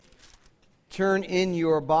turn in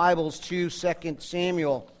your Bibles to 2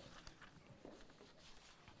 Samuel.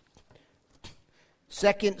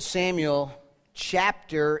 2 Samuel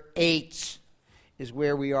chapter 8 is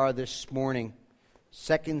where we are this morning.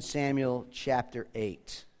 2 Samuel chapter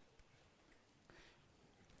 8.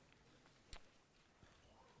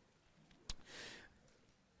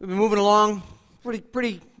 We've been moving along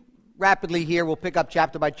pretty rapidly here. We'll pick up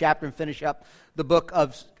chapter by chapter and finish up the book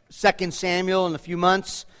of 2 Samuel in a few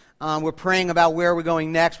months. We're praying about where we're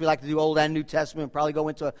going next. We like to do Old and New Testament, probably go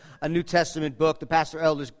into a New Testament book. The pastor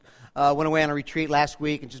elders went away on a retreat last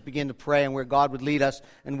week and just began to pray on where God would lead us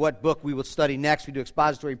and what book we will study next. We do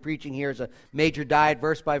expository preaching here as a major diet,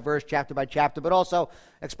 verse by verse, chapter by chapter, but also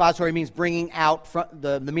expository means bringing out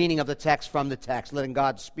the meaning of the text from the text, letting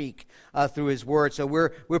God speak through His Word. So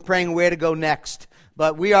we're praying where to go next.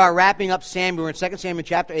 But we are wrapping up Samuel. We're in 2 Samuel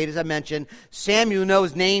chapter 8, as I mentioned. Samuel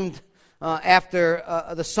is named after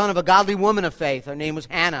the son of a godly woman of faith. Her name was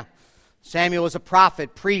Hannah. Samuel was a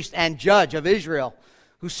prophet, priest, and judge of Israel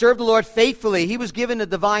who served the Lord faithfully. He was given a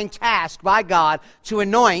divine task by God to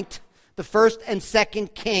anoint the first and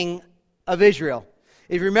second king of Israel.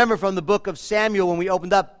 If you remember from the book of Samuel, when we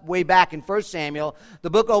opened up way back in 1 Samuel,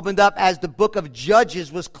 the book opened up as the book of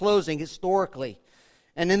Judges was closing historically.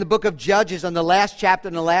 And in the book of Judges, on the last chapter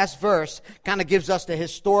and the last verse, kind of gives us the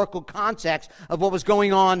historical context of what was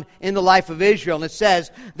going on in the life of Israel. And it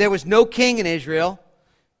says, there was no king in Israel.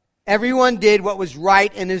 Everyone did what was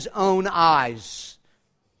right in his own eyes.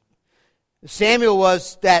 Samuel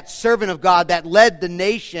was that servant of God that led the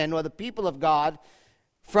nation, or the people of God,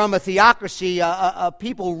 from a theocracy, a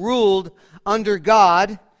people ruled under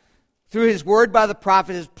God, through His word by the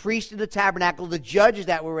prophet, His priest in the tabernacle, the judges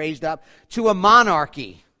that were raised up, to a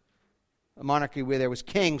monarchy. A monarchy where there was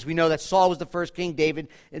kings. We know that Saul was the first king. David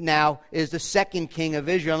now is the second king of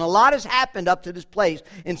Israel. And a lot has happened up to this place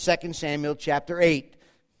in 2 Samuel chapter 8.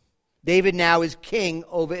 David now is king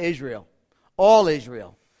over Israel. All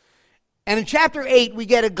Israel. And in chapter 8, we're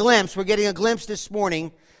getting a glimpse this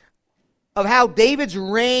morning of how David's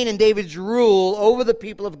reign and David's rule over the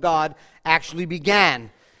people of God actually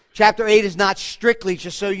began. Chapter 8 is not strictly,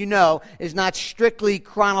 just so you know, is not strictly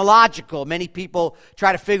chronological. Many people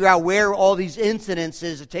try to figure out where all these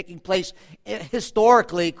incidences are taking place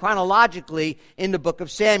historically, chronologically in the book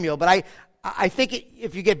of Samuel. But I think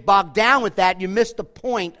if you get bogged down with that, you miss the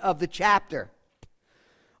point of the chapter.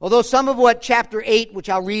 Although some of what chapter 8, which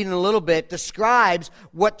I'll read in a little bit, describes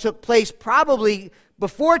what took place probably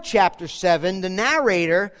before chapter 7, the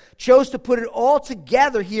narrator chose to put it all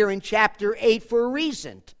together here in chapter 8 for a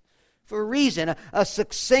reason. A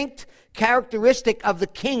succinct characteristic of the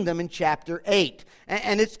kingdom in chapter 8.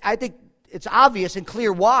 And I think it's obvious and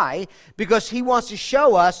clear why, because he wants to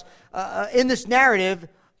show us in this narrative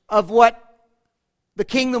of what the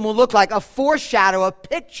kingdom will look like, a foreshadow, a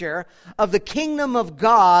picture of the kingdom of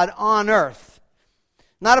God on earth.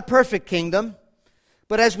 Not a perfect kingdom,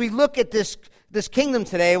 but as we look at this kingdom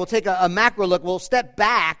today, we'll take a macro look, we'll step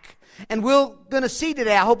back, and we're going to see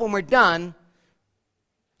today, I hope when we're done,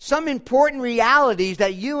 some important realities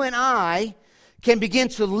that you and I can begin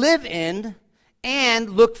to live in and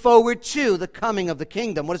look forward to the coming of the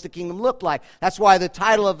kingdom. What does the kingdom look like? That's why the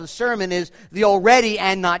title of the sermon is The Already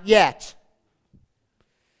and Not Yet.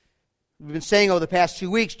 We've been saying over the past 2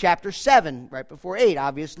 weeks, chapter 7, right before 8,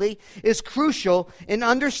 obviously, is crucial in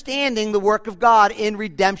understanding the work of God in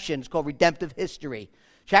redemption. It's called redemptive history.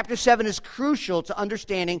 Chapter 7 is crucial to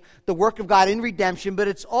understanding the work of God in redemption, but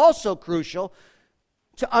it's also crucial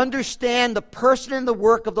to understand the person and the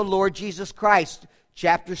work of the Lord Jesus Christ.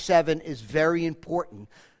 Chapter 7 is very important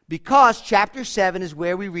because chapter 7 is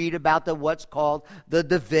where we read about what's called the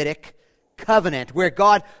Davidic covenant, where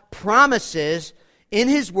God promises in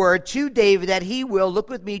His word to David that He will, look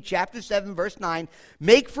with me, chapter 7, verse 9,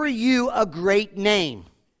 make for you a great name.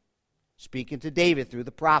 Speaking to David through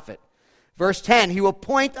the prophet. Verse 10, He will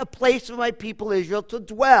appoint a place for my people Israel to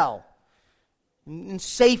dwell in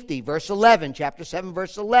safety. Verse 11, chapter 7,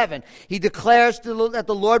 verse 11. He declares that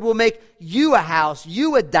the Lord will make you a house,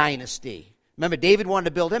 you a dynasty. Remember, David wanted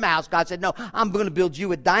to build him a house. God said, no, I'm going to build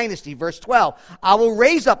you a dynasty. Verse 12, I will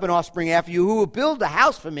raise up an offspring after you who will build a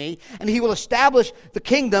house for me, and he will establish the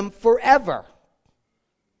kingdom forever.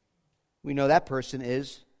 We know that person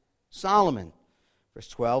is Solomon. Verse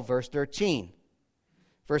 12, verse 13.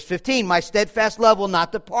 Verse 15, my steadfast love will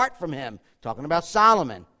not depart from him. Talking about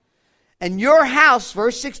Solomon. And your house,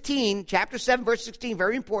 verse 16, chapter 7, verse 16,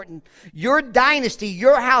 very important. Your dynasty,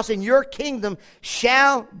 your house, and your kingdom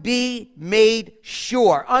shall be made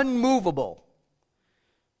sure, unmovable,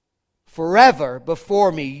 forever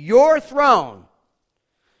before me. Your throne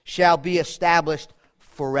shall be established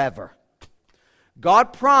forever.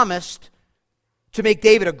 God promised to make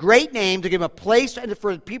David a great name, to give him a place and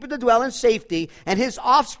for people to dwell in safety, and his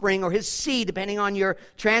offspring, or his seed, depending on your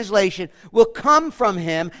translation, will come from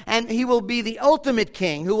him, and he will be the ultimate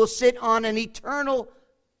king who will sit on an eternal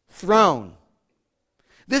throne.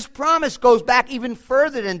 This promise goes back even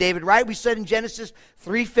further than David, right? We said in Genesis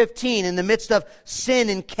 3:15, in the midst of sin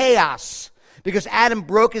and chaos, because Adam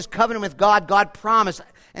broke his covenant with God, God promised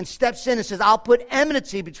and steps in and says, I'll put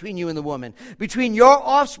enmity between you and the woman, between your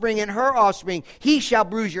offspring and her offspring. He shall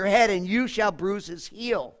bruise your head, and you shall bruise his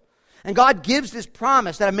heel. And God gives this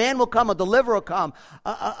promise that a man will come, a deliverer will come,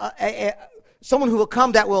 someone who will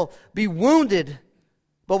come that will be wounded,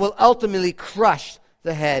 but will ultimately crush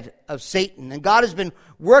the head of Satan. And God has been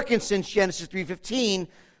working since Genesis 3:15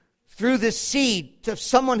 through this seed to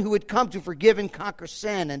someone who would come to forgive and conquer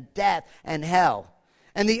sin and death and hell.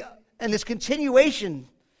 And this continuation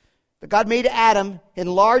that God made to Adam,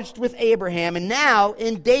 enlarged with Abraham, and now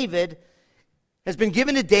in David, has been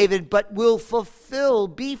given to David, but will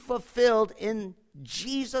be fulfilled in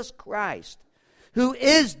Jesus Christ, who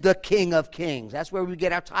is the King of Kings. That's where we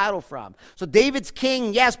get our title from. So David's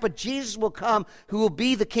king, yes, but Jesus will come, who will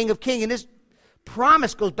be the King of Kings. And this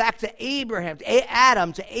promise goes back to Abraham, to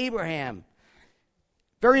Adam, to Abraham.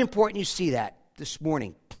 Very important you see that this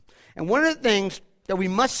morning. And one of the things that we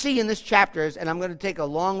must see in this chapter is, and I'm going to take a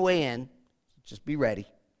long way in, just be ready,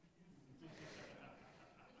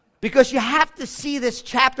 because you have to see this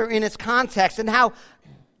chapter in its context, and how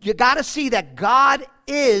you got to see that God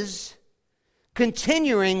is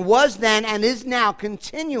continuing, was then and is now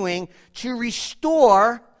continuing to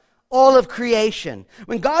restore all of creation.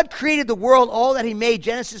 When God created the world, all that he made,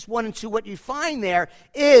 Genesis 1 and 2, what you find there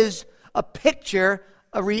is a picture,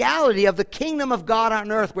 a reality of the kingdom of God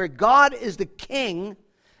on earth, where God is the king,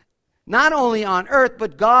 not only on earth,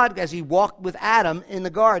 but God, as he walked with Adam in the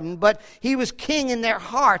garden, but he was king in their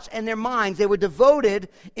hearts and their minds. They were devoted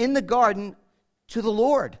in the garden to the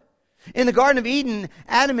Lord. In the Garden of Eden,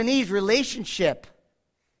 Adam and Eve's relationship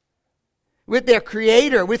with their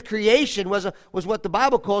Creator, with creation, was what the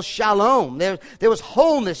Bible calls shalom. There was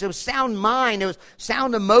wholeness, there was sound mind, there was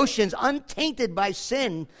sound emotions, untainted by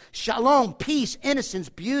sin. Shalom, peace, innocence,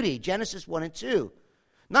 beauty, Genesis 1 and 2.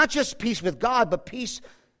 Not just peace with God, but peace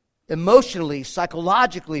emotionally,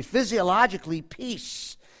 psychologically, physiologically,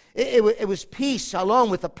 peace. It was peace, shalom,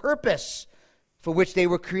 with a purpose for which they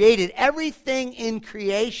were created. Everything in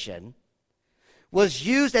creation was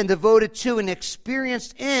used and devoted to and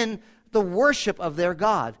experienced in the worship of their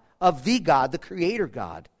God, of the God, the Creator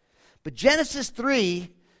God. But Genesis 3,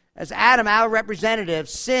 as Adam, our representative,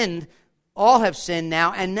 sinned, all have sinned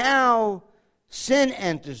now, and now sin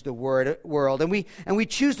enters the world, and we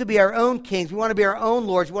choose to be our own kings. We want to be our own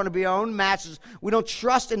lords. We want to be our own masters. We don't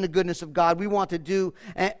trust in the goodness of God. We want to do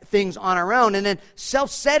things on our own. And then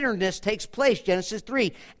self-centeredness takes place, Genesis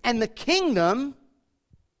 3. And the kingdom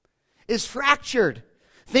is fractured.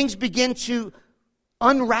 Things begin to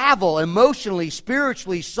unravel emotionally,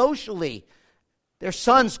 spiritually, socially. Their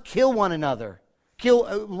sons kill one another.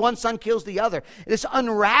 One son kills the other. It's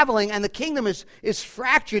unraveling, and the kingdom is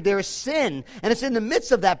fractured. There is sin, and it's in the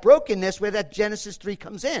midst of that brokenness where that Genesis 3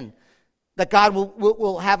 comes in, that God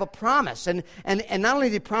will have a promise. And not only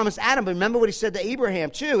did he promise Adam, but remember what he said to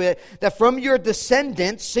Abraham too, that from your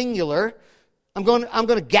descendants, singular, I'm going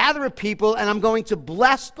to gather a people, and I'm going to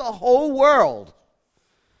bless the whole world.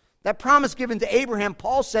 That promise given to Abraham,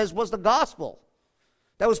 Paul says, was the gospel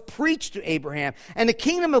that was preached to Abraham. And the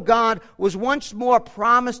kingdom of God was once more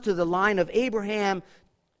promised to the line of Abraham,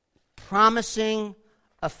 promising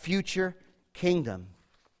a future kingdom.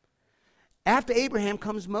 After Abraham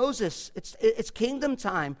comes Moses. It's kingdom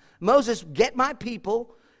time. Moses, get my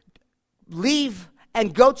people, leave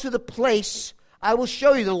and go to the place I will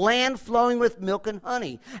show you, the land flowing with milk and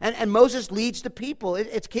honey. And Moses leads the people.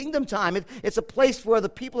 It's kingdom time. It's a place for the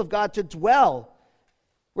people of God to dwell,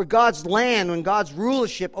 where God's land and God's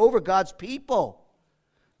rulership over God's people.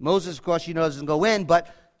 Moses, of course, doesn't go in, but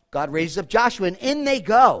God raises up Joshua, and in they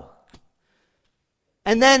go.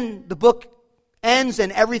 And then the book ends,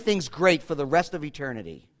 and everything's great for the rest of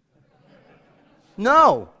eternity.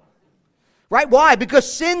 No. Right? Why?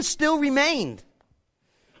 Because sin still remained.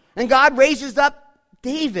 And God raises up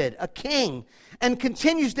David, a king, and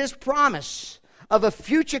continues this promise of a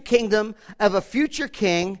future kingdom, of a future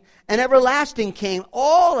king, an everlasting king.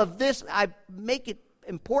 All of this, I make it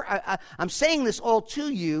important. I'm saying this all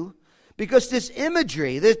to you because this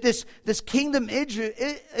imagery, this kingdom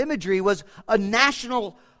imagery was a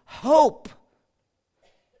national hope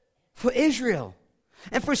for Israel.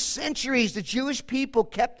 And for centuries, the Jewish people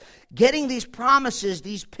kept getting these promises,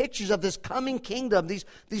 these pictures of this coming kingdom,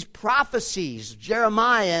 these prophecies,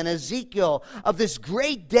 Jeremiah and Ezekiel, of this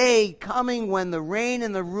great day coming when the reign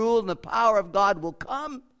and the rule and the power of God will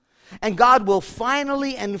come. And God will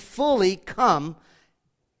finally and fully come,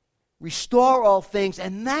 restore all things.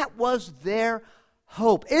 And that was their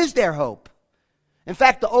hope, is their hope. In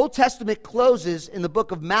fact, the Old Testament closes in the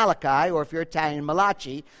book of Malachi, or if you're Italian,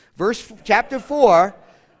 Malachi, chapter 4,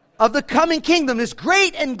 of the coming kingdom, this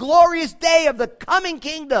great and glorious day of the coming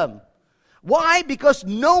kingdom. Why? Because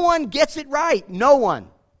no one gets it right. No one.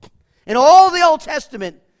 In all the Old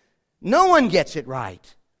Testament, no one gets it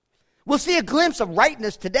right. We'll see a glimpse of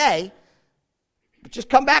rightness today, but just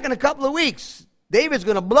come back in a couple of weeks. David's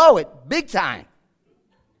going to blow it big time.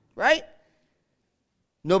 Right?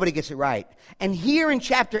 Nobody gets it right. And here in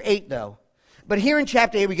chapter 8, though,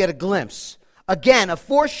 we get a glimpse. Again, a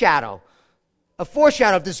foreshadow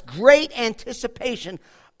of this great anticipation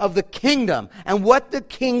of the kingdom and what the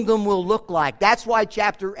kingdom will look like. That's why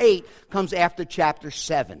chapter 8 comes after chapter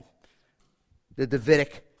 7, the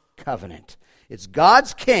Davidic covenant. It's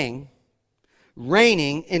God's king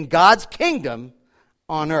reigning in God's kingdom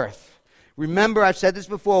on earth. Remember, I've said this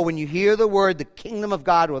before, when you hear the word the kingdom of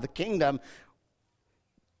God or the kingdom,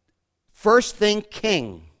 first thing,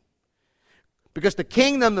 king. Because the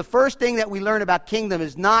kingdom, the first thing that we learn about kingdom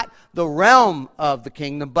is not the realm of the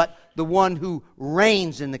kingdom, but the one who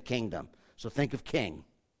reigns in the kingdom. So think of king.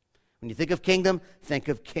 When you think of kingdom, think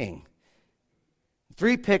of king.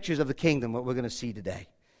 3 pictures of the kingdom, what we're going to see today.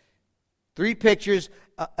 3 pictures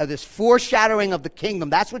of this foreshadowing of the kingdom.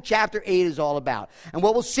 That's what chapter 8 is all about. And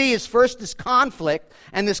what we'll see is first this conflict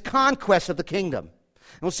and this conquest of the kingdom.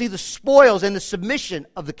 And we'll see the spoils and the submission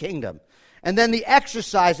of the kingdom. And then the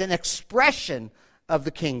exercise and expression of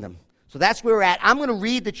the kingdom. So that's where we're at. I'm going to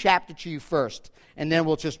read the chapter to you first, and then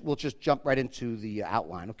we'll just jump right into the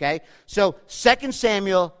outline, okay? So 2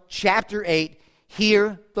 Samuel chapter 8,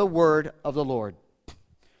 hear the word of the Lord.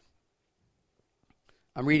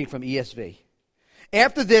 I'm reading from ESV.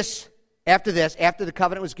 After the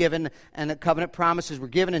covenant was given and the covenant promises were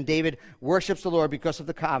given, and David worships the Lord because of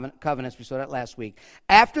the covenants. We saw that last week.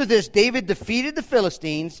 After this, David defeated the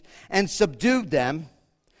Philistines and subdued them.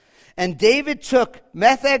 And David took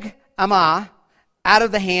Metheg Ammah out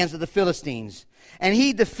of the hands of the Philistines. And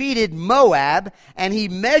he defeated Moab, and he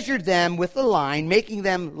measured them with a line, making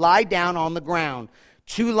them lie down on the ground.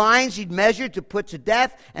 2 lines he'd measured to put to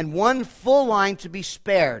death, and 1 full line to be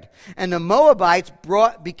spared. And the Moabites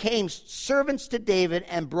became servants to David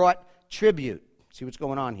and brought tribute. See what's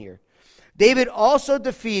going on here. David also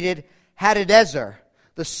defeated Hadadezer,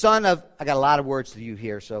 the son of, I got a lot of words to you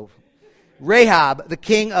here, so Rahab, the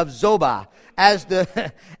king of Zobah,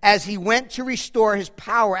 as he went to restore his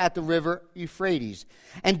power at the river Euphrates.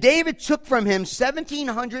 And David took from him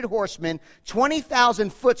 1,700 horsemen,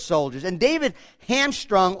 20,000 foot soldiers. And David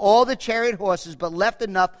hamstrung all the chariot horses, but left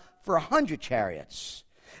enough for 100 chariots.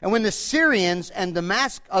 And when the Syrians and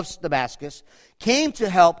Damascus came to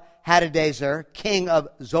help Hadadezer, king of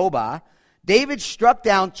Zobah, David struck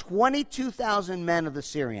down 22,000 men of the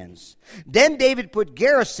Syrians. Then David put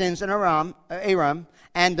garrisons in Aram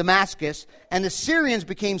and Damascus, and the Syrians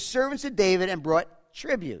became servants of David and brought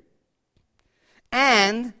tribute.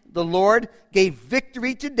 And the Lord gave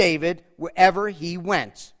victory to David wherever he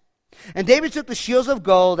went. And David took the shields of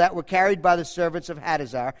gold that were carried by the servants of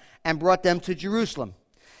Hadadezer and brought them to Jerusalem.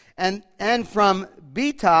 And from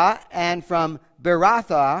Betah and from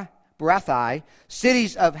Berathai,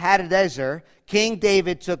 cities of Hadadezer, King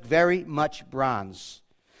David took very much bronze.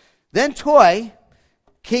 Then Toi,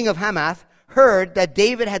 king of Hamath, heard that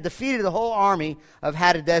David had defeated the whole army of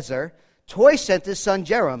Hadadezer. Toi sent his son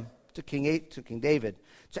Joram to King David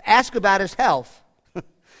to ask about his health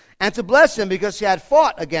and to bless him because he had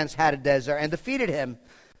fought against Hadadezer and defeated him.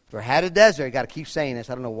 For Hadadezer, you got to keep saying this,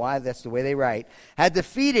 I don't know why that's the way they write, had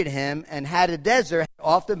defeated him, and Hadadezer had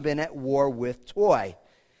often been at war with Toi.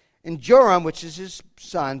 And Joram, which is his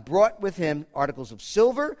son, brought with him articles of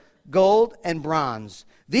silver, gold, and bronze.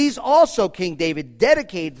 These also King David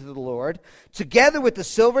dedicated to the Lord, together with the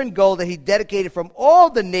silver and gold that he dedicated from all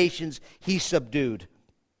the nations he subdued.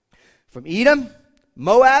 From Edom,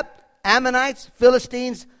 Moab, Ammonites,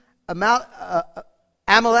 Philistines,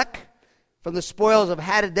 Amalek, from the spoils of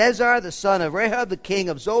Hadadezer, the son of Rahab, the king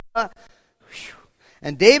of Zobah.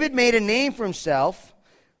 And David made a name for himself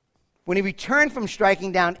when he returned from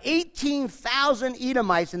striking down 18,000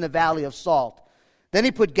 Edomites in the Valley of Salt. Then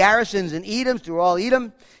he put garrisons in Edom through all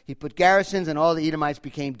Edom. He put garrisons, and all the Edomites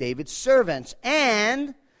became David's servants.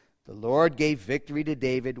 And the Lord gave victory to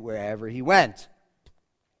David wherever he went.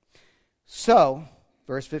 So,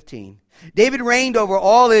 Verse 15. David reigned over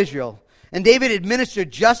all Israel, and David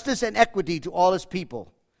administered justice and equity to all his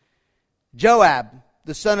people. Joab,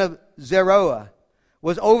 the son of Zeruiah,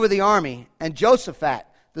 was over the army, and Joshaphat,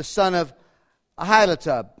 the son of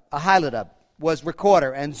Ahiludab, was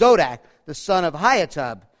recorder, and Zodak, the son of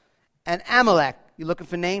Ahitub, and Amalek, you looking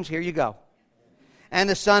for names? Here you go. And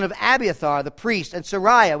the son of Abiathar, the priest, and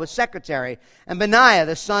Sariah was secretary, and Benaiah,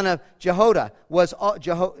 the son of Jehoiada, was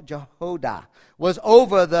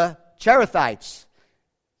over the Cherethites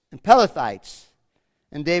and Pelethites,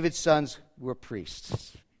 and David's sons were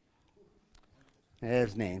priests.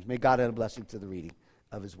 There's names. May God add a blessing to the reading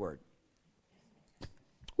of his word.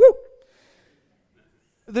 Woo!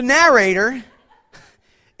 The narrator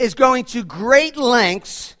is going to great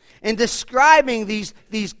lengths in describing these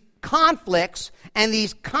conflicts and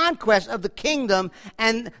these conquests of the kingdom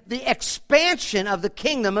and the expansion of the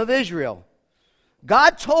kingdom of Israel.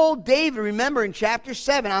 God told David, remember in chapter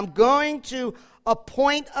 7, I'm going to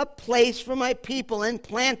appoint a place for my people and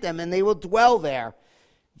plant them, and they will dwell there.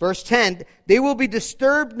 Verse 10, they will be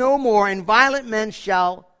disturbed no more, and violent men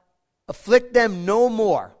shall afflict them no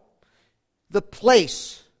more. The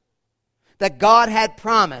place that God had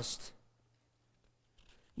promised,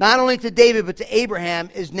 not only to David but to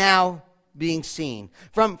Abraham, is now being seen.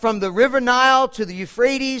 From the river Nile to the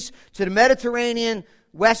Euphrates to the Mediterranean,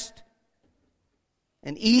 west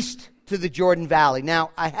and east to the Jordan Valley. Now,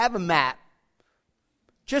 I have a map,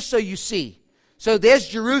 just so you see. So there's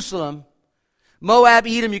Jerusalem, Moab,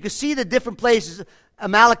 Edom. You can see the different places.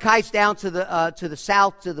 Amalekites down to the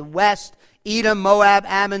south, to the west. Edom, Moab,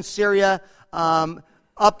 Ammon, Syria.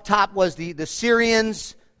 Up top was the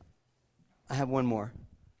Syrians. I have one more.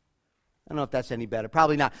 I don't know if that's any better.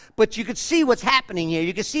 Probably not. But you could see what's happening here.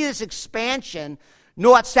 You can see this expansion,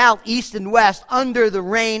 north, south, east, and west, under the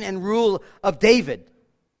reign and rule of David.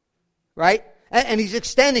 Right? And he's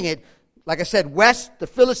extending it. Like I said, west, the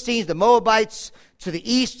Philistines, the Moabites, to the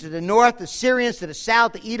east, to the north, the Syrians, to the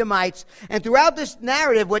south, the Edomites. And throughout this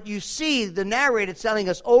narrative, what you see, the narrator telling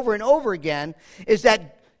us over and over again, is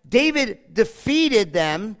that David defeated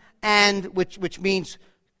them, and which means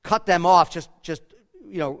cut them off,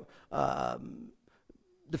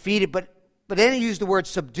 defeated, but then he used the word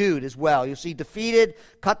subdued as well. You'll see defeated,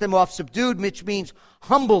 cut them off, subdued, which means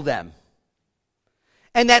humble them.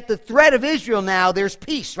 And that the threat of Israel now, there's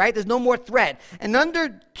peace, right? There's no more threat. And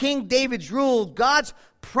under King David's rule, God's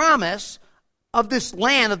promise of this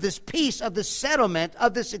land, of this peace, of this settlement,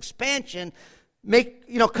 of this expansion,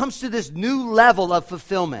 comes to this new level of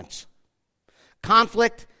fulfillment.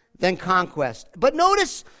 Conflict, then conquest. But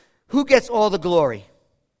notice who gets all the glory.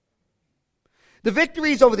 The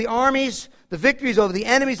victories over the armies, the victories over the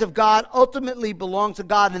enemies of God ultimately belong to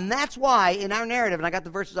God. And that's why in our narrative, and I got the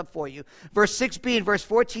verses up for you, verse 6b and verse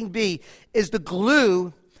 14b is the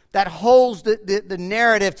glue that holds the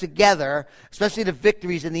narrative together, especially the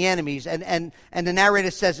victories and the enemies. And the narrator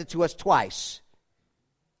says it to us twice.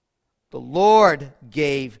 The Lord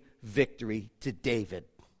gave victory to David.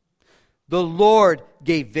 The Lord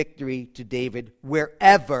gave victory to David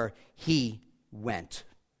wherever he went.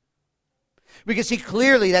 We can see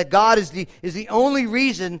clearly that God is the only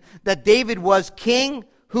reason that David was king,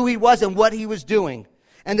 who he was, and what he was doing.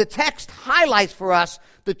 And the text highlights for us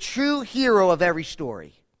the true hero of every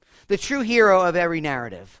story, the true hero of every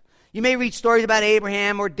narrative. You may read stories about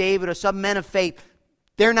Abraham or David or some men of faith.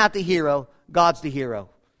 They're not the hero. God's the hero.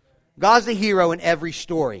 God's the hero in every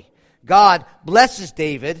story. God blesses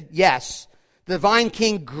David, yes. The divine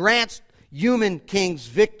king grants human kings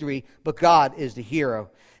victory, but God is the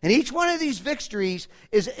hero. And each one of these victories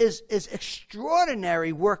is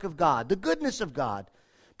extraordinary work of God, the goodness of God,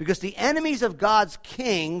 because the enemies of God's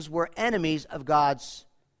kings were enemies of God's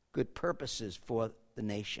good purposes for the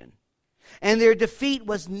nation. And their defeat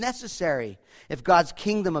was necessary if God's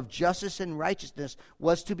kingdom of justice and righteousness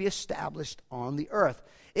was to be established on the earth.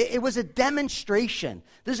 It was a demonstration.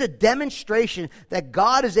 This is a demonstration that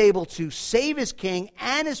God is able to save his king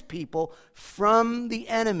and his people from the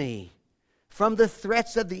enemy, from the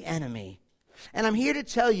threats of the enemy. And I'm here to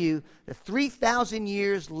tell you that 3,000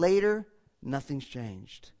 years later, nothing's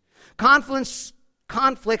changed. Conflicts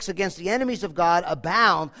against the enemies of God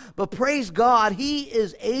abound, but praise God, he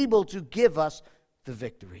is able to give us the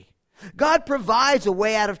victory. God provides a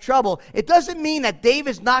way out of trouble. It doesn't mean that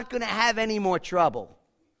David's not going to have any more trouble.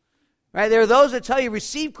 Right? There are those that tell you,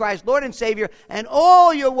 receive Christ, Lord and Savior, and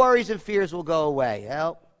all your worries and fears will go away.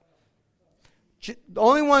 Hell, the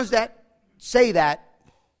only ones that say that,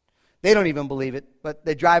 they don't even believe it, but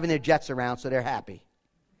they're driving their jets around, so they're happy.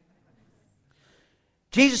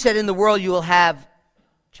 Jesus said, in the world you will have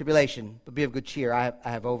tribulation, but be of good cheer. I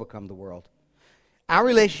have overcome the world. Our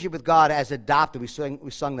relationship with God as adopted, we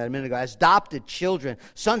sung that a minute ago, as adopted children,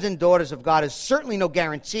 sons and daughters of God, is certainly no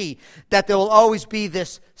guarantee that there will always be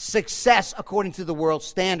this success according to the world's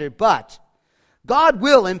standard. But God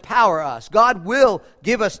will empower us. God will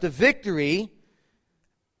give us the victory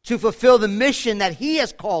to fulfill the mission that He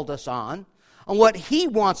has called us on what He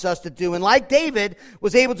wants us to do. And like David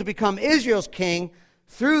was able to become Israel's king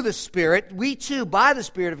through the Spirit, we too, by the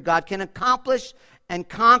Spirit of God, can accomplish and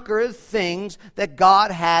conquer things that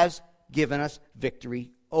God has given us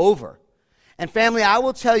victory over. And family, I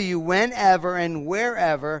will tell you, whenever and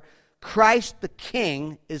wherever Christ the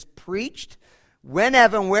King is preached,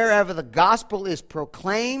 whenever and wherever the gospel is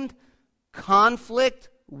proclaimed, conflict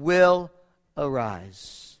will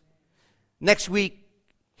arise. Next week,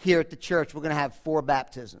 here at the church, we're going to have 4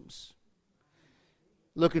 baptisms.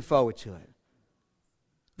 Looking forward to it.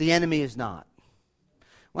 The enemy is not.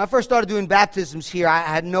 When I first started doing baptisms here, I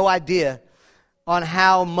had no idea on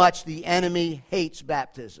how much the enemy hates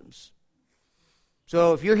baptisms.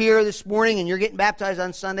 So if you're here this morning and you're getting baptized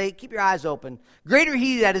on Sunday, keep your eyes open. Greater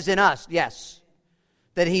He that is in us, yes,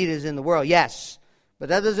 than he that is in the world, yes. But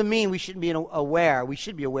that doesn't mean we shouldn't be aware. We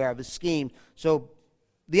should be aware of His scheme. So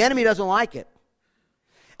the enemy doesn't like it.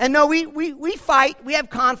 And no, we fight, we have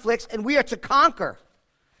conflicts, and we are to conquer.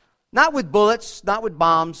 Not with bullets, not with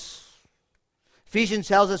bombs. Ephesians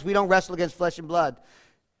tells us we don't wrestle against flesh and blood,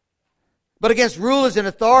 but against rulers and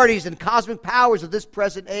authorities and cosmic powers of this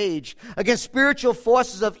present age, against spiritual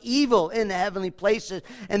forces of evil in the heavenly places.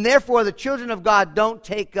 And therefore, the children of God don't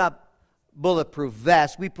take up bulletproof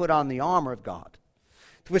vests. We put on the armor of God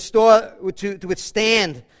to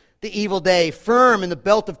withstand the evil day, firm in the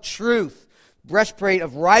belt of truth, breastplate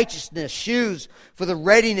of righteousness, shoes for the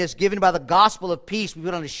readiness given by the gospel of peace. We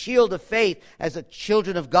put on a shield of faith as the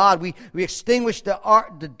children of God. We extinguish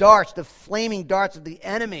the darts, the flaming darts of the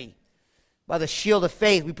enemy by the shield of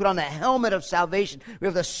faith. We put on the helmet of salvation. We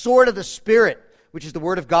have the sword of the Spirit, which is the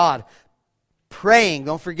word of God. Praying,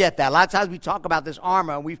 don't forget that. A lot of times we talk about this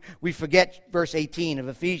armor and we forget verse 18 of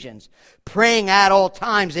Ephesians. Praying at all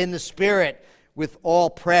times in the Spirit with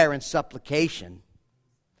all prayer and supplication.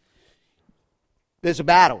 There's a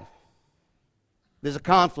battle. There's a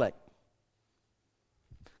conflict.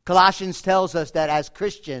 Colossians tells us that as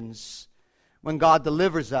Christians, when God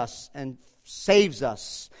delivers us and saves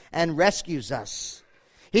us and rescues us,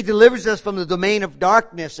 He delivers us from the domain of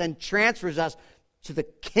darkness and transfers us to the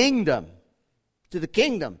kingdom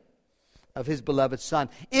of His beloved Son,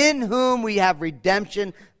 in whom we have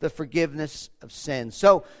redemption, the forgiveness of sins.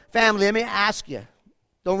 So, family, let me ask you.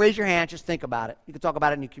 Don't raise your hand, just think about it. You can talk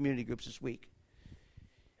about it in your community groups this week.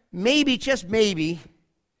 Maybe, just maybe,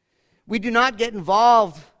 we do not get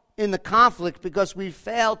involved in the conflict because we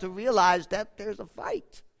fail to realize that there's a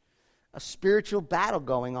fight, a spiritual battle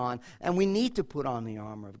going on, and we need to put on the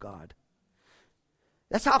armor of God.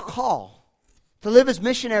 That's our call, to live as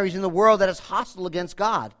missionaries in the world that is hostile against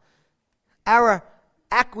God. Our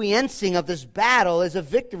acquiescing of this battle is a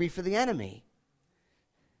victory for the enemy.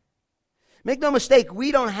 Make no mistake,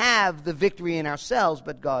 we don't have the victory in ourselves,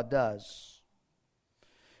 but God does.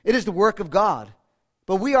 It is the work of God.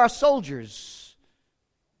 But we are soldiers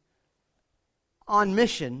on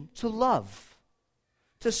mission to love,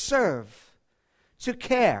 to serve, to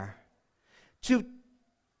care, to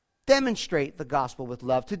demonstrate the gospel with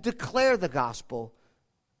love, to declare the gospel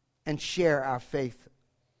and share our faith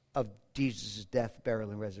of Jesus' death, burial,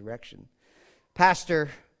 and resurrection. Pastor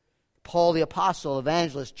Paul the apostle,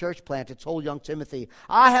 evangelist, church planter, told young Timothy,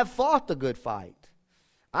 I have fought the good fight.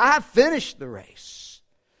 I have finished the race.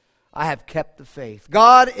 I have kept the faith.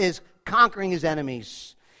 God is conquering His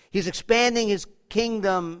enemies. He's expanding His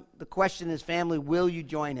kingdom. The question is, family, will you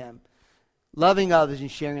join Him? Loving others and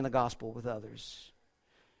sharing the gospel with others.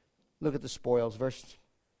 Look at the spoils, verse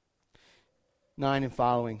 9 and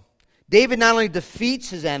following. David not only defeats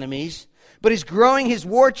his enemies, but he's growing his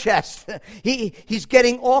war chest. He's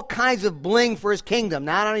getting all kinds of bling for his kingdom.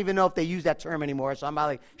 Now, I don't even know if they use that term anymore, so I'm about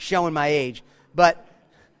like showing my age. But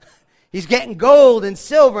he's getting gold and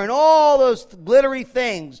silver and all those glittery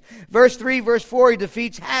things. Verse 3, verse 4, he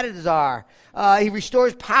defeats Hadazar. He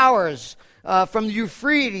restores powers from the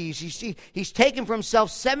Euphrates. He's taken for himself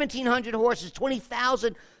 1,700 horses,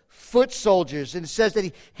 20,000 foot soldiers. And it says that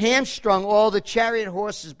he hamstrung all the chariot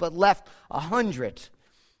horses but left 100.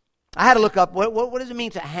 I had to look up, what does it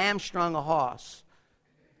mean to hamstrung a horse?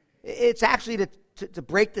 It's actually to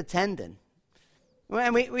break the tendon.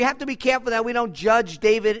 And we have to be careful that we don't judge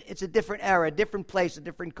David. It's a different era, a different place, a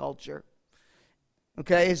different culture.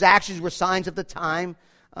 Okay, his actions were signs of the time.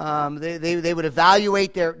 They would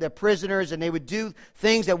evaluate their prisoners, and they would do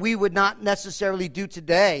things that we would not necessarily do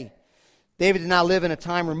today. David did not live in a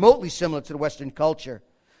time remotely similar to the Western culture.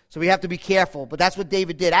 So we have to be careful. But that's what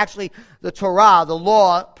David did. Actually, the Torah, the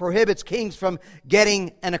law, prohibits kings from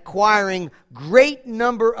getting and acquiring great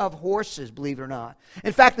number of horses, believe it or not.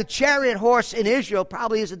 In fact, the chariot horse in Israel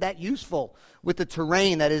probably isn't that useful with the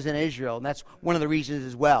terrain that is in Israel. And that's one of the reasons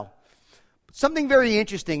as well. Something very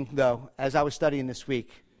interesting, though, as I was studying this week.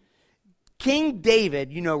 King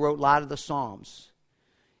David, wrote a lot of the Psalms.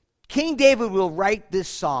 King David will write this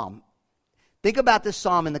psalm. Think about this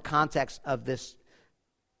psalm in the context of this,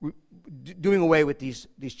 doing away with these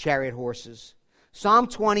chariot horses. Psalm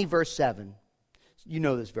 20, verse 7. You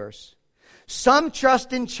know this verse. Some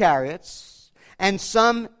trust in chariots and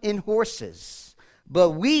some in horses,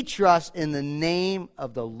 but we trust in the name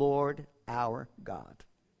of the Lord our God.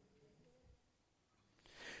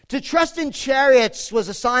 To trust in chariots was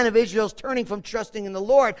a sign of Israel's turning from trusting in the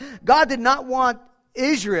Lord. God did not want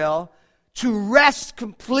Israel to rest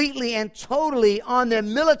completely and totally on their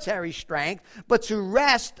military strength, but to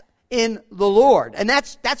rest in the Lord. And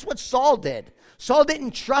that's what Saul did. Saul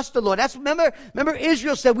didn't trust the Lord. Remember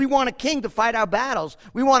Israel said, we want a king to fight our battles.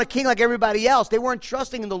 We want a king like everybody else. They weren't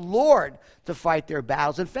trusting in the Lord to fight their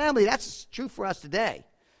battles. And family, that's true for us today.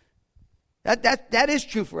 That is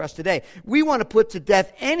true for us today. We want to put to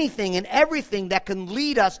death anything and everything that can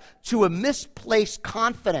lead us to a misplaced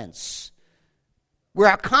confidence, where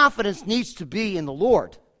our confidence needs to be in the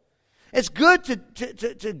Lord. It's good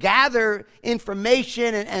to gather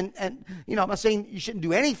information and I'm not saying you shouldn't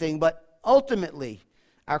do anything, but ultimately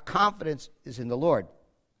our confidence is in the Lord.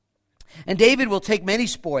 And David will take many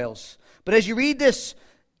spoils. But as you read this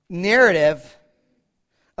narrative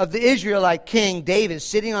of the Israelite king, David,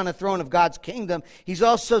 sitting on the throne of God's kingdom, he's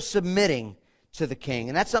also submitting to the king.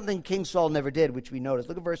 And that's something King Saul never did, which we notice.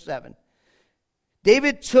 Look at verse 7.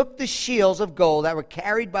 David took the shields of gold that were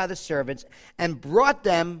carried by the servants and brought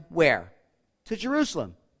them where? To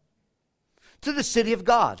Jerusalem, to the city of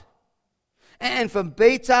God. And from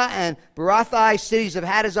Betah and Barathai, cities of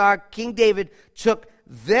Hadazar, King David took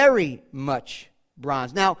very much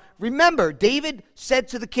bronze. Now, remember, David said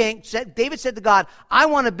to God, I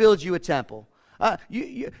want to build you a temple.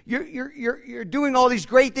 You're doing all these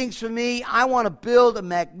great things for me. I want to build a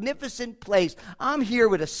magnificent place. I'm here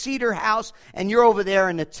with a cedar house, and you're over there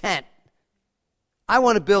in a tent. I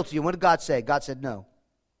want to build to you. What did God say? God said no.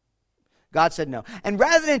 God said no. And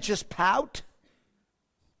rather than just pout,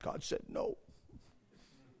 God said no.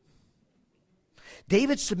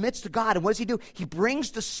 David submits to God, and what does he do? He brings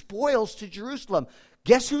the spoils to Jerusalem.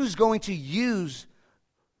 Guess who's going to use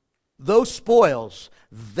those spoils,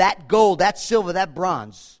 that gold, that silver, that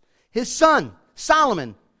bronze? His son,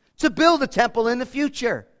 Solomon, to build a temple in the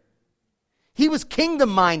future. He was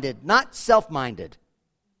kingdom-minded, not self-minded.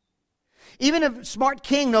 Even a smart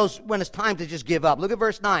king knows when it's time to just give up. Look at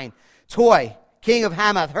verse 9. Toi, king of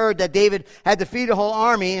Hamath, heard that David had defeated a whole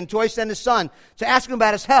army, and Toi sent his son to ask him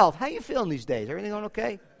about his health. How you feeling these days? Everything going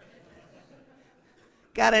okay?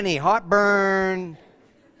 Got any heartburn?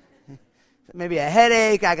 Maybe a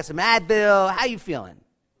headache? I got some Advil. How you feeling?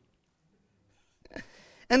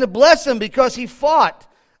 And to bless him because he fought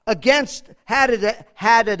against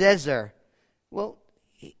Hadadezer. Well,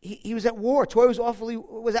 he was at war. Toi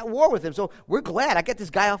was at war with him. So we're glad I get this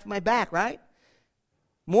guy off my back, right?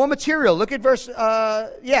 More material. Look at verse 9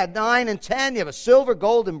 and 10. You have a silver,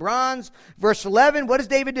 gold, and bronze. Verse 11, what does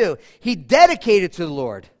David do? He dedicated to the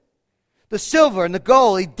Lord the silver and the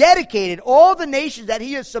gold. He dedicated all the nations that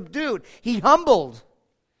he has subdued. He humbled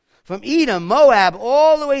from Edom, Moab,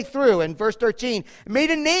 all the way through. In verse 13, made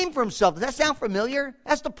a name for himself. Does that sound familiar?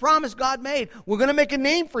 That's the promise God made. We're going to make a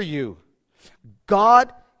name for you.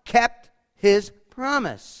 God kept his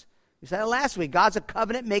promise. We said it last week. God's a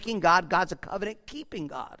covenant-making God. God's a covenant-keeping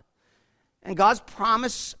God. And God's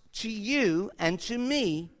promise to you and to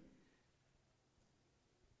me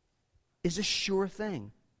is a sure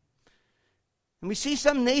thing. And we see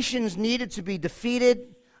some nations needed to be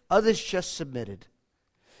defeated, others just submitted.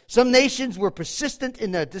 Some nations were persistent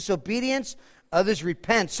in their disobedience, others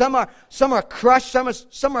repent. Some are crushed,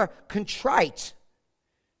 some are contrite.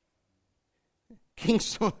 King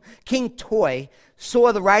Toi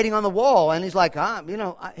saw the writing on the wall, and he's like,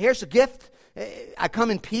 here's a gift. I come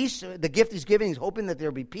in peace. The gift he's giving, he's hoping that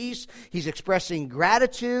there'll be peace. He's expressing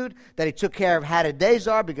gratitude that he took care of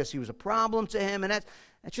Hadadezer because he was a problem to him. And that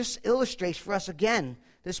just illustrates for us again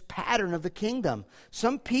this pattern of the kingdom.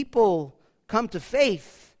 Some people come to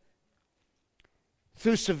faith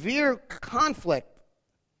through severe conflict.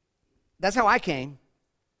 That's how I came.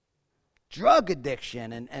 Drug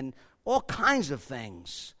addiction and all kinds of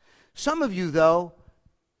things. Some of you, though,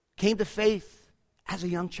 came to faith as a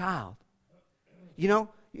young child.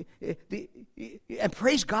 and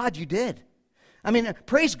praise God you did. I mean,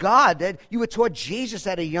 praise God that you were taught Jesus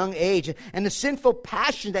at a young age, and the sinful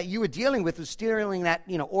passion that you were dealing with was stealing that,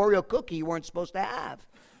 Oreo cookie you weren't supposed to have.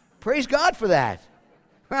 Praise God for that,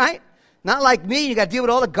 right? Not like me, you got to deal with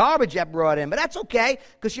all the garbage that brought in, but that's okay,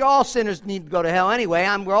 because you're all sinners need to go to hell anyway.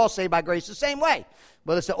 We're all saved by grace the same way,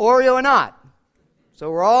 whether it's the Oreo or not. So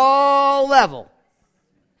we're all level.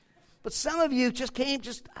 But some of you just came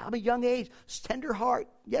out of a young age, tender heart.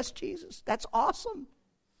 Yes, Jesus, that's awesome.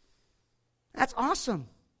 That's awesome.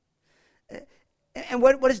 And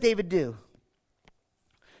what does David do?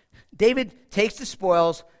 David takes the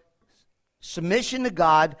spoils, submission to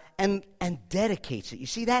God, and dedicates it. You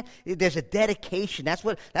see that? There's a dedication. That's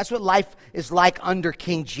what life is like under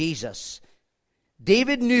King Jesus.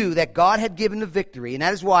 David knew that God had given the victory, and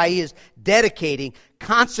that is why he is dedicating,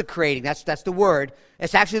 consecrating. That's the word.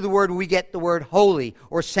 It's actually the word we get the word holy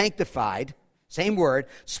or sanctified. Same word.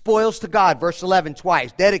 Spoils to God. Verse 11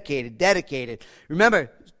 twice. Dedicated. Remember,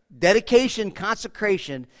 dedication,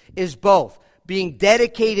 consecration is both. Being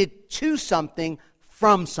dedicated to something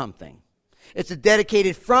from something. It's a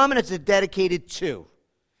dedicated from and it's a dedicated to.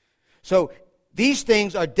 So these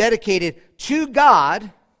things are dedicated to God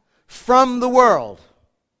from the world.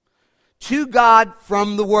 To God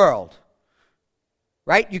from the world.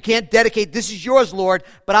 Right? You can't dedicate, this is yours, Lord,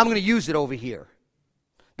 but I'm going to use it over here.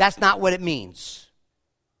 That's not what it means.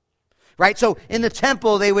 Right? So in the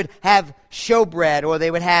temple, they would have showbread, or they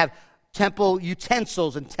would have temple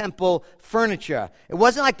utensils and temple furniture. It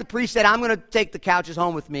wasn't like the priest said, I'm going to take the couches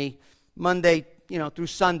home with me Monday, through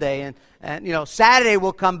Sunday, and Saturday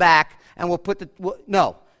we'll come back and we'll put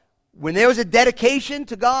no. When there was a dedication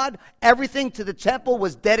to God, everything to the temple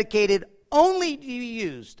was dedicated only to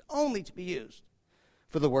be used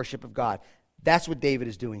for the worship of God. That's what David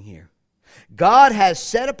is doing here. God has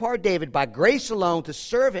set apart David by grace alone to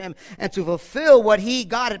serve him and to fulfill what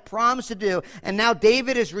God had promised to do. And now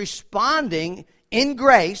David is responding in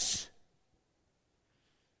grace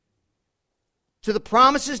to the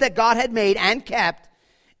promises that God had made and kept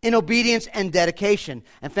in obedience and dedication.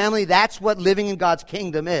 And family, that's what living in God's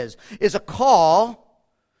kingdom is a call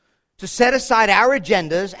to set aside our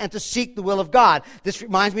agendas and to seek the will of God. This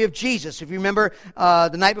reminds me of Jesus. If you remember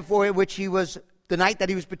the night before the night that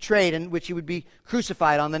he was betrayed and which he would be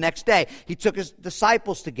crucified on the next day, he took his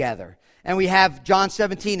disciples together. And we have John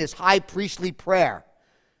 17, his high priestly prayer.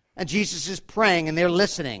 And Jesus is praying and they're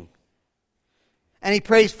listening. And he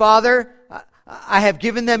prays, Father, I have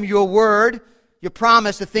given them your word, your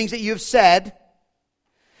promise, the things that you have said.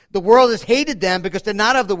 The world has hated them because they're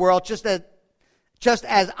not of the world, just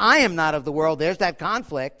as I am not of the world. There's that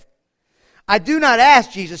conflict. I do not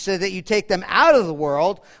ask, Jesus said, that you take them out of the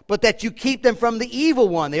world, but that you keep them from the evil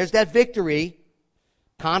one. There's that victory,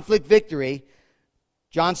 conflict victory.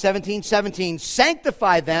 John 17,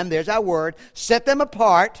 sanctify them, there's our word, set them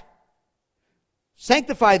apart.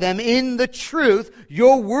 Sanctify them in the truth.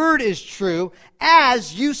 Your word is true.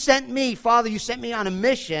 As you sent me, Father, you sent me on a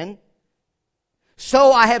mission,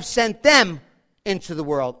 so I have sent them into the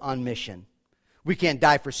world on mission. We can't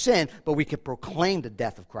die for sin, but we can proclaim the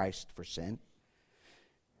death of Christ for sin.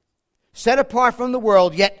 Set apart from the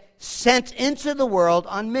world, yet sent into the world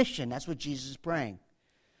on mission. That's what Jesus is praying.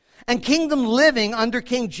 And kingdom living under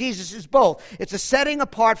King Jesus is both. It's a setting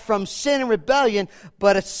apart from sin and rebellion,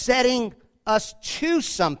 but it's setting us to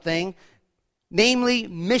something, namely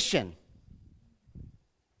mission.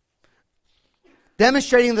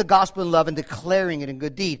 Demonstrating the gospel in love and declaring it in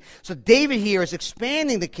good deed. So David here is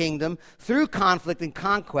expanding the kingdom through conflict and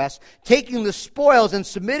conquest, taking the spoils and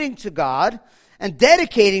submitting to God, and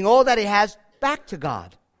dedicating all that he has back to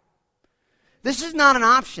God. This is not an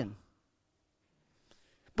option,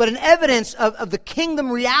 but an evidence of the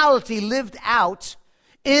kingdom reality lived out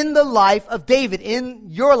in the life of David, in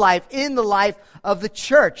your life, in the life of the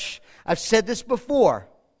church. I've said this before,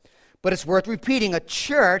 but it's worth repeating. A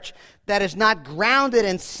church that is not grounded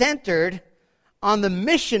and centered on the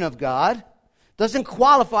mission of God doesn't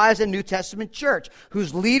qualify as a New Testament church,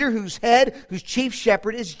 whose leader, whose head, whose chief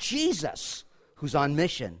shepherd is Jesus, who's on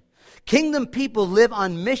mission. Kingdom people live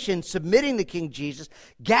on mission, submitting to King Jesus,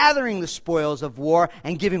 gathering the spoils of war,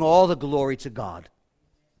 and giving all the glory to God.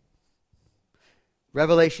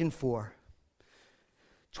 Revelation 4.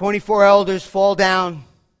 24 elders fall down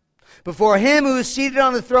before him who is seated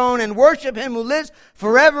on the throne and worship him who lives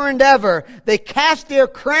forever and ever. They cast their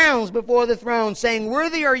crowns before the throne, saying,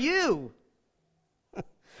 Worthy are you.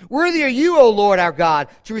 Worthy are you, O Lord our God,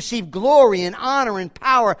 to receive glory and honor and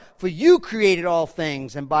power, for you created all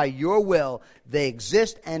things, and by your will they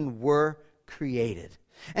exist and were created.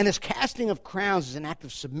 And this casting of crowns is an act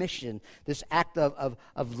of submission, this act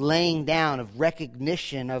of laying down, of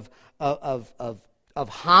recognition, of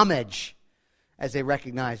homage as they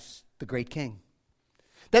recognize the great King.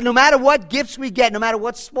 That no matter what gifts we get, no matter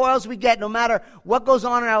what spoils we get, no matter what goes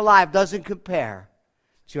on in our life, doesn't compare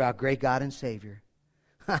to our great God and Savior.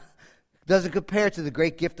 Doesn't compare to the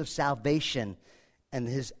great gift of salvation and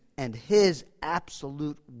His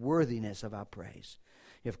absolute worthiness of our praise.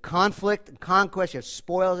 You have conflict and conquest, you have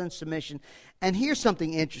spoils and submission. And here's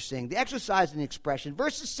something interesting. The exercise and the expression,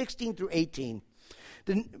 verses 16 through 18.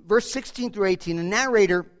 Verse 16 through 18, the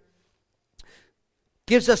narrator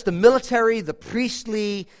gives us the military, the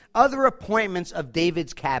priestly, other appointments of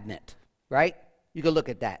David's cabinet, right? You can look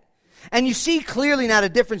at that. And you see clearly now the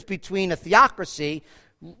difference between a theocracy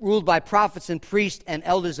ruled by prophets and priests and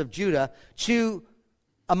elders of Judah to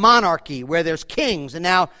a monarchy where there's kings, and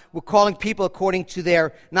now we're calling people according to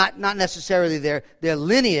their, not necessarily their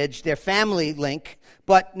lineage, their family link,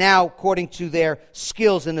 but now according to their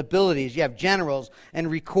skills and abilities. You have generals and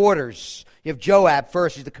recorders. You have Joab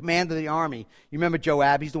first. He's the commander of the army. You remember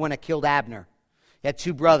Joab? He's the one that killed Abner. He had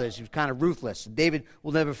two brothers. He was kind of ruthless. David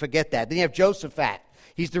will never forget that. Then you have Jehoshaphat.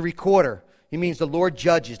 He's the recorder. He means the Lord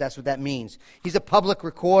judges. That's what that means. He's a public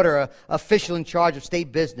recorder, an official in charge of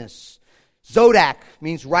state business. Zodak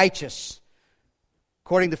means righteous.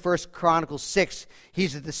 According to 1 Chronicles 6,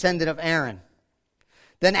 he's a descendant of Aaron.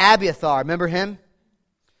 Then Abiathar, remember him?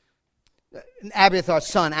 Abiathar's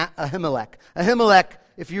son, Ahimelech. Ahimelech,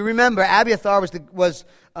 if you remember, Abiathar was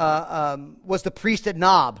the priest at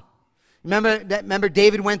Nob. Remember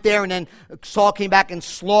David went there and then Saul came back and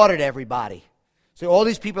slaughtered everybody. So all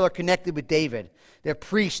these people are connected with David. They're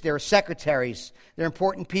priests, they're secretaries, they're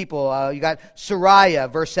important people. You got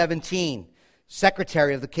Sariah, verse 17,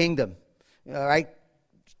 secretary of the kingdom, right?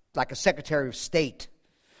 Like a secretary of state.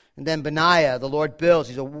 And then Benaiah, the Lord builds,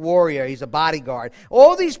 he's a warrior, he's a bodyguard.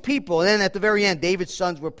 All these people, and then at the very end, David's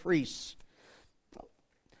sons were priests.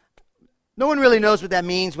 No one really knows what that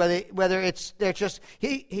means, whether it's they're just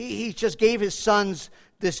he just gave his sons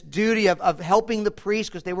this duty of helping the priests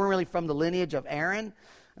because they weren't really from the lineage of Aaron.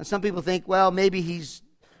 And some people think, well, maybe he's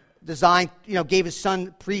gave his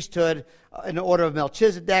son priesthood in the order of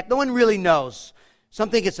Melchizedek. No one really knows. Some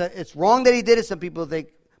think it's wrong that he did it. Some people think,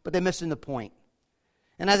 but they're missing the point.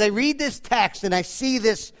 And as I read this text and I see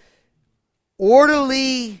this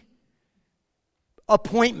orderly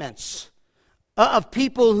appointments of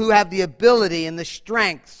people who have the ability and the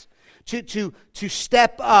strength to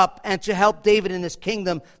step up and to help David in his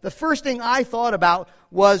kingdom, the first thing I thought about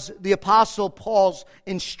was the Apostle Paul's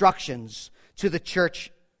instructions to the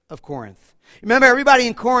church of Corinth. Remember, everybody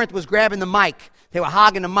in Corinth was grabbing the mic. They were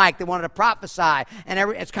hogging the mic. They wanted to prophesy. And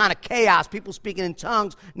it's kind of chaos. People speaking in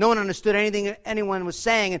tongues. No one understood anything anyone was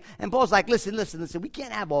saying. And Paul's like, listen. We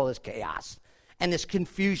can't have all this chaos and this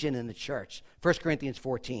confusion in the church. 1 Corinthians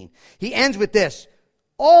 14. He ends with this.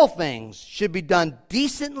 All things should be done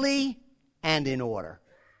decently and in order.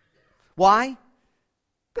 Why?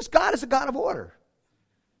 Because God is a God of order.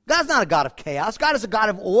 God's not a God of chaos. God is a God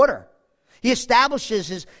of order. He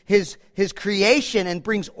establishes his creation and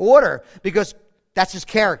brings order because that's his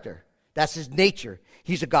character. That's his nature.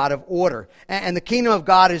 He's a God of order. And the kingdom of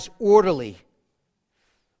God is orderly.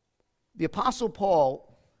 The Apostle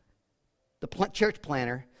Paul, the church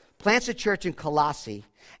planter, plants a church in Colossae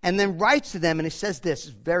and then writes to them, and he says this,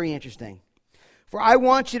 it's very interesting. For I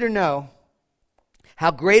want you to know how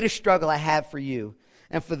great a struggle I have for you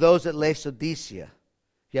and for those at Laodicea.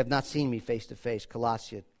 You have not seen me face to face,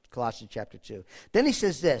 Colossians chapter 2. Then he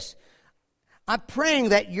says this, I'm praying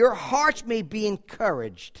that your hearts may be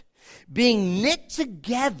encouraged, being knit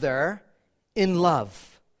together in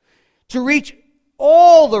love, to reach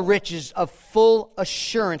all the riches of full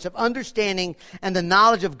assurance, of understanding and the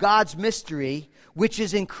knowledge of God's mystery, which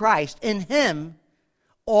is in Christ. In him,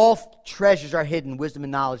 all treasures are hidden, wisdom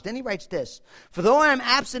and knowledge. Then he writes this, for though I am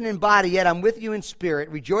absent in body, yet I'm with you in spirit,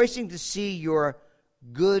 rejoicing to see your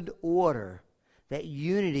good order, that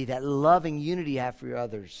unity, that loving unity you have for your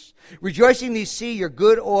others. Rejoicing to see your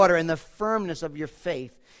good order and the firmness of your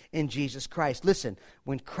faith in Jesus Christ. Listen,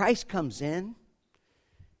 when Christ comes in,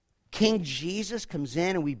 King Jesus comes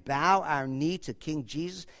in and we bow our knee to King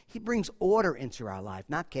Jesus, he brings order into our life,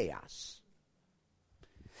 not chaos.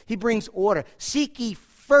 He brings order. Seek ye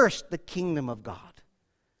first the kingdom of God.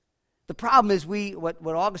 The problem is what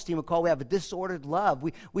Augustine would call, we have a disordered love.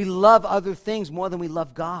 We love other things more than we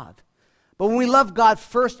love God. But when we love God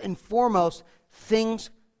first and foremost, things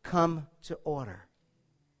come to order.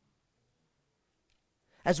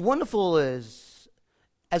 As wonderful as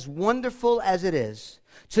as wonderful as it is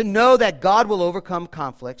to know that God will overcome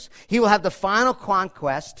conflicts, He will have the final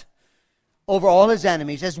conquest over all His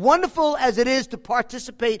enemies, as wonderful as it is to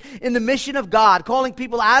participate in the mission of God, calling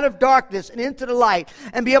people out of darkness and into the light,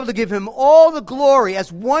 and be able to give Him all the glory,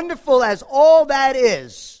 as wonderful as all that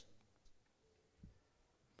is,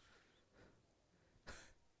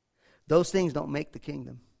 those things don't make the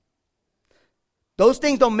kingdom. Those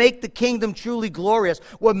things don't make the kingdom truly glorious.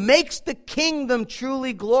 What makes the kingdom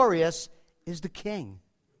truly glorious is the King.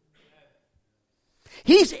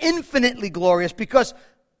 He's infinitely glorious because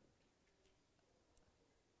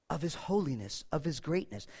of His holiness, of His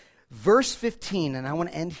greatness. Verse 15, and I want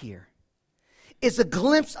to end here, is a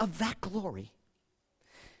glimpse of that glory.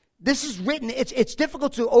 This is written, it's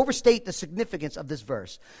difficult to overstate the significance of this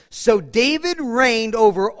verse. So David reigned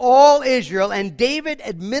over all Israel, and David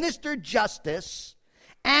administered justice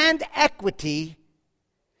and equity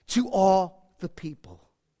to all the people.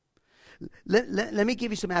 Let me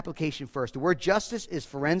give you some application first. The word justice is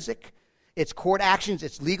forensic. It's court actions.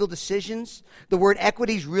 It's legal decisions. The word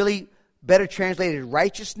equity is really better translated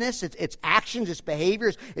righteousness. It's actions. It's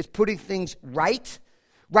behaviors. It's putting things right.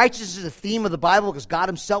 Righteousness is a theme of the Bible because God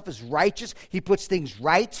Himself is righteous. He puts things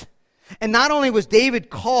right. And not only was David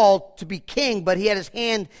called to be king, but he had his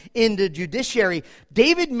hand in the judiciary.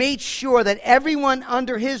 David made sure that everyone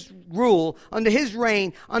under his rule, under his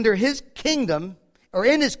reign, under his kingdom, or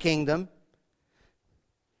in his kingdom,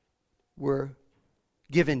 were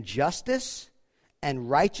given justice and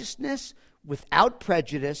righteousness without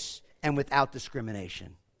prejudice and without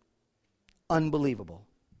discrimination. Unbelievable.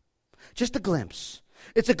 Just a glimpse.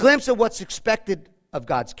 It's a glimpse of what's expected of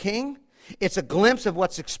God's king. It's a glimpse of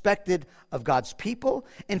what's expected of God's people.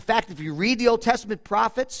 In fact, if you read the Old Testament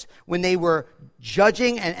prophets, when they were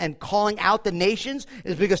judging and calling out the nations,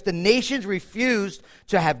 it's because the nations refused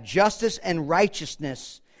to have justice and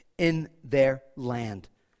righteousness in their land.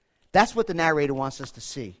 That's what the narrator wants us to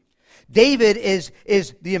see. David is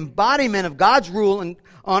the embodiment of God's rule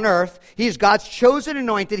on earth. He is God's chosen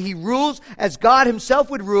anointed. He rules as God Himself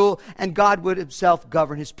would rule, and God would Himself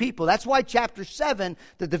govern His people. That's why chapter 7,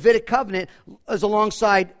 the Davidic covenant, is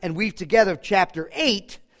alongside and weave together chapter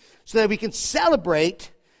 8, so that we can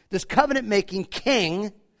celebrate this covenant-making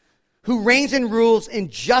king who reigns and rules in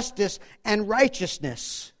justice and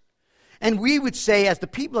righteousness. And we would say, as the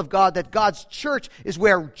people of God, that God's church is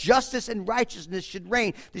where justice and righteousness should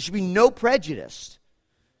reign. There should be no prejudice.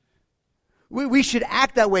 We should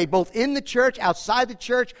act that way, both in the church, outside the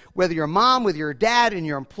church, whether you're a mom, whether you're a dad, and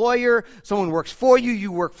your employer, someone works for you,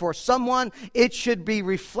 you work for someone. It should be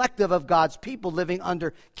reflective of God's people living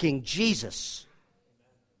under King Jesus.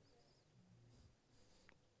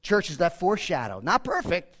 Church is that foreshadow. Not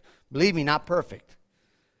perfect. Believe me, not perfect.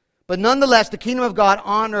 But nonetheless, the kingdom of God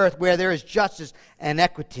on earth where there is justice and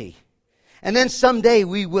equity. And then someday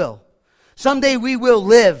we will. Someday we will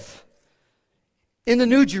live in the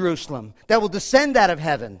new Jerusalem that will descend out of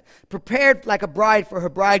heaven, prepared like a bride for her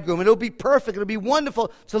bridegroom. It'll be perfect. It'll be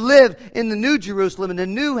wonderful to live in the new Jerusalem, in the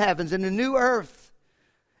new heavens, in the new earth.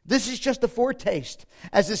 This is just a foretaste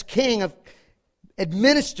as this king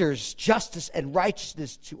administers justice and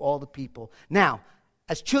righteousness to all the people. Now,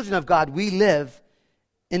 as children of God, we live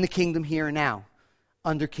in the kingdom here and now,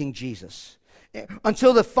 under King Jesus.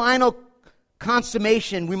 Until the final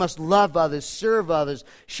consummation, we must love others, serve others,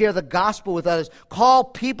 share the gospel with others, call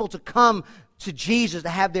people to come to Jesus, to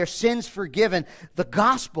have their sins forgiven. The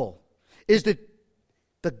gospel is the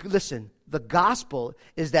gospel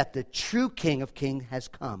is that the true King of Kings has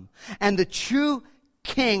come. And the true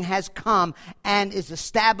King has come and is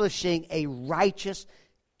establishing a righteous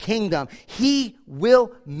kingdom. He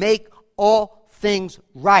will make all things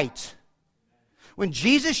right. When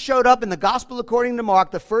Jesus showed up in the gospel according to Mark,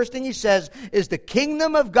 the first thing He says is, the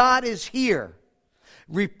kingdom of God is here.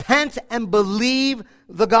 Repent and believe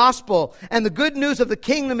the gospel. And the good news of the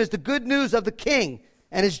kingdom is the good news of the King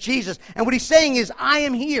and His Jesus. And what He's saying is, I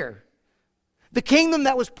am here. The kingdom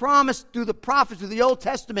that was promised through the prophets, through the Old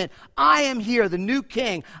Testament, I am here, the new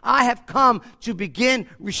king. I have come to begin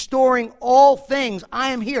restoring all things.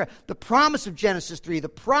 I am here. The promise of Genesis 3, the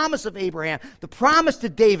promise of Abraham, the promise to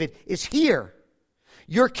David is here.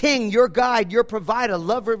 Your king, your guide, your provider,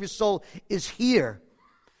 lover of your soul is here.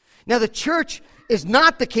 Now the church is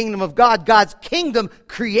not the kingdom of God. God's kingdom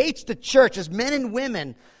creates the church as men and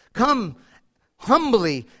women come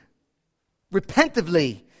humbly,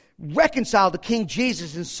 repentively, reconcile to King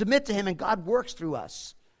Jesus and submit to Him, and God works through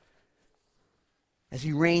us as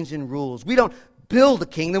He reigns and rules. We don't build a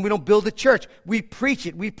kingdom. We don't build a church. We preach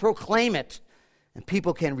it. We proclaim it. And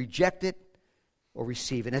people can reject it or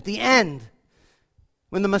receive it. At the end,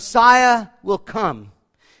 when the Messiah will come,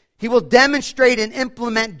 He will demonstrate and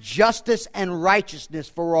implement justice and righteousness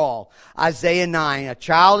for all. Isaiah 9, a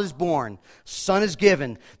child is born, son is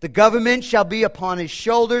given. The government shall be upon his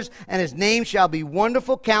shoulders, and his name shall be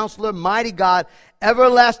Wonderful Counselor, Mighty God,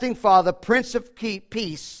 Everlasting Father, Prince of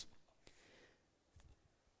Peace.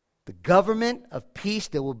 The government of peace,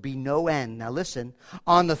 there will be no end. Now listen,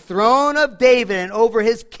 on the throne of David and over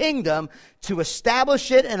his kingdom, to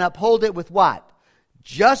establish it and uphold it with what?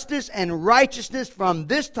 Justice and righteousness from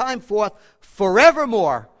this time forth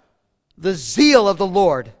forevermore. The zeal of the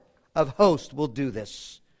Lord of hosts will do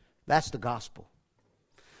this. That's the gospel.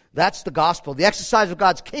 That's the gospel. The exercise of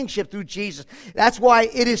God's kingship through Jesus. That's why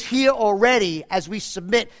it is here already as we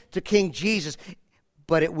submit to King Jesus.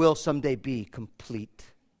 But it will someday be complete.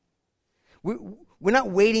 We're not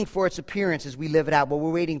waiting for its appearance as we live it out. What we're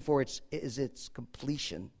waiting for is its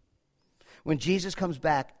completion. When Jesus comes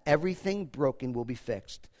back, everything broken will be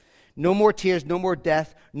fixed. No more tears, no more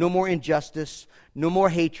death, no more injustice, no more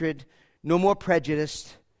hatred, no more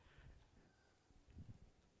prejudice.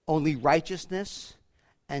 Only righteousness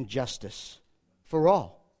and justice for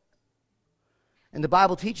all. And the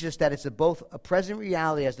Bible teaches us that it's both a present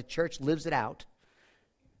reality as the church lives it out,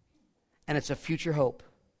 and it's a future hope.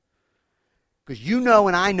 Because you know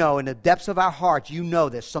and I know in the depths of our hearts, you know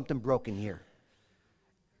there's something broken here.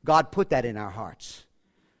 God put that in our hearts.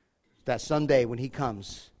 That someday when he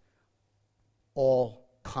comes, all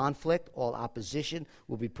conflict, all opposition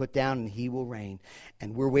will be put down and he will reign.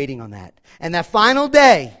 And we're waiting on that. And that final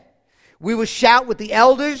day, we will shout with the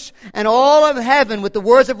elders and all of heaven with the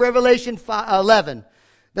words of Revelation 11.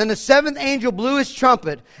 Then the seventh angel blew his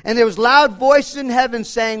trumpet, and there was loud voices in heaven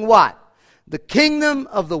saying what? The kingdom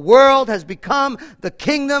of the world has become the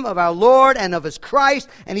kingdom of our Lord and of his Christ,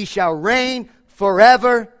 and he shall reign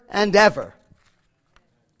forever and ever.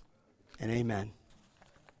 And amen.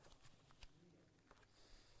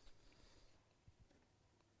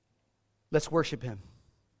 Let's worship him.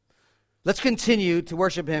 Let's continue to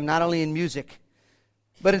worship him not only in music,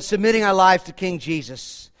 but in submitting our lives to King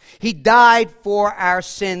Jesus. He died for our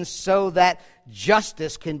sins so that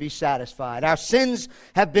justice can be satisfied. Our sins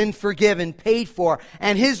have been forgiven, paid for,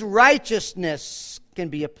 and his righteousness can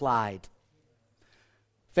be applied.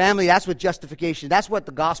 Family, that's what justification, that's what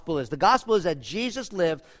the gospel is. The gospel is that Jesus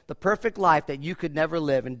lived the perfect life that you could never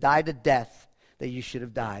live and died a death that you should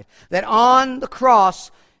have died. That on the cross,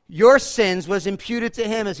 your sins was imputed to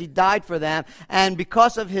him as he died for them, and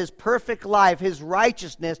because of his perfect life, his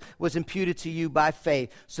righteousness was imputed to you by faith,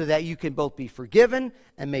 so that you can both be forgiven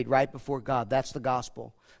and made right before God. That's the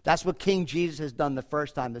gospel. That's what King Jesus has done the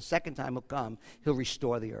first time. The second time will come, he'll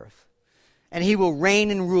restore the earth. And he will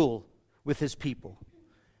reign and rule with his people.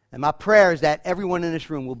 And my prayer is that everyone in this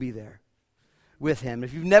room will be there with him.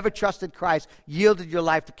 If you've never trusted Christ, yielded your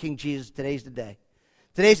life to King Jesus, today's the day.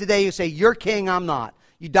 Today's the day you say, you're king, I'm not.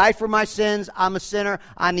 You died for my sins, I'm a sinner,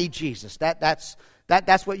 I need Jesus. That's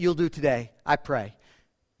what you'll do today, I pray.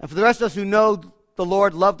 And for the rest of us who know the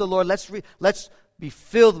Lord, love the Lord, let's be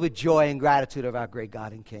filled with joy and gratitude of our great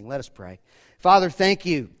God and King. Let us pray. Father, thank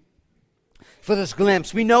you for this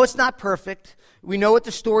glimpse. We know it's not perfect. We know what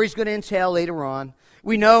the story's going to entail later on.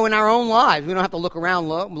 We know in our own lives, we don't have to look around,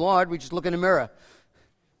 Lord, we just look in the mirror.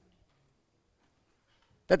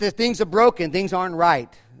 That the things are broken, things aren't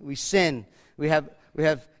right. We sin, we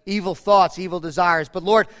have evil thoughts, evil desires. But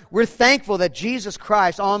Lord, we're thankful that Jesus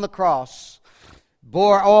Christ on the cross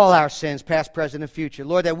bore all our sins, past, present, and future.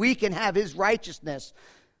 Lord, that we can have his righteousness,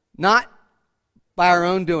 not by our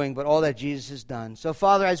own doing, but all that Jesus has done. So,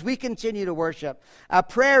 Father, as we continue to worship, our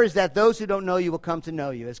prayer is that those who don't know you will come to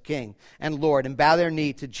know you as King and Lord and bow their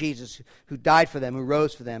knee to Jesus who died for them, who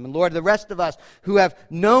rose for them. And Lord, the rest of us who have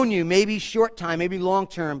known you, maybe short time, maybe long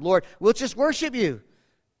term, Lord, we'll just worship you.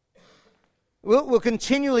 We'll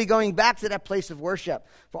continually going back to that place of worship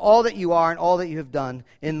for all that you are and all that you have done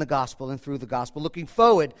in the gospel and through the gospel. Looking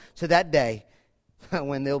forward to that day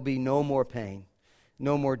when there'll be no more pain,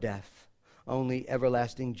 no more death, only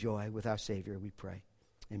everlasting joy with our Savior, we pray.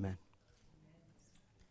 Amen.